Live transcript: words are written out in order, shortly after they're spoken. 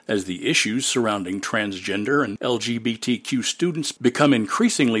As the issues surrounding transgender and LGBTQ students become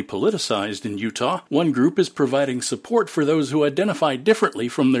increasingly politicized in Utah, one group is providing support for those who identify differently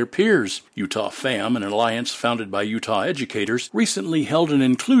from their peers. Utah FAM, an alliance founded by Utah educators, recently held an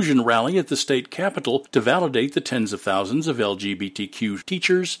inclusion rally at the state capitol to validate the tens of thousands of LGBTQ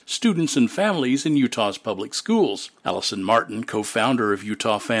teachers, students, and families in Utah's public schools. Allison Martin, co-founder of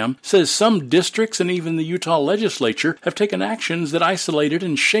Utah FAM, says some districts and even the Utah legislature have taken actions that isolated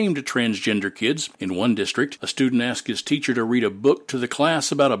and shamed transgender kids. In one district, a student asked his teacher to read a book to the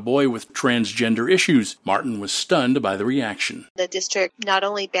class about a boy with transgender issues. Martin was stunned by the reaction. The district not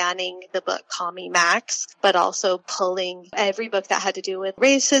only banning the book Call Me Max, but also pulling every book that had to do with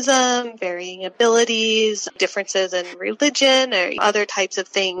racism, varying abilities, differences in religion, or other types of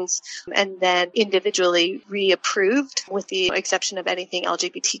things, and then individually reapproved with the exception of anything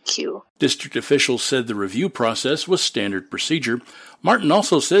LGBTQ. District officials said the review process was standard procedure. Martin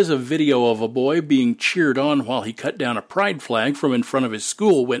also says a video of a boy being cheered on while he cut down a pride flag from in front of his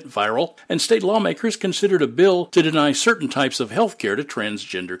school went viral, and state lawmakers considered a bill to deny certain types of health care to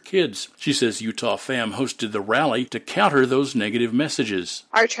transgender kids. She says Utah FAM hosted the rally to counter those negative messages.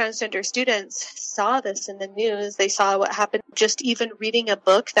 Our transgender students saw this in the news. They saw what happened. Just even reading a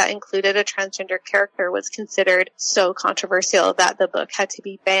book that included a transgender character was considered so controversial that the book had to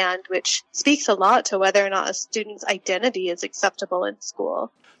be banned, which speaks a lot to whether or not a student's identity is acceptable in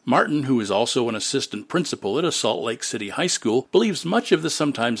school. Martin, who is also an assistant principal at a Salt Lake City high school, believes much of the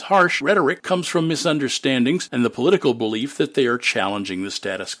sometimes harsh rhetoric comes from misunderstandings and the political belief that they are challenging the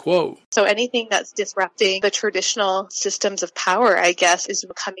status quo. So anything that's disrupting the traditional systems of power, I guess, is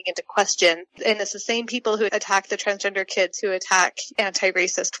coming into question. And it's the same people who attack the transgender kids who attack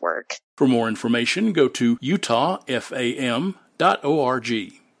anti-racist work. For more information, go to utahfam.org.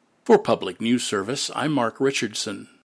 For Public News Service, I'm Mark Richardson.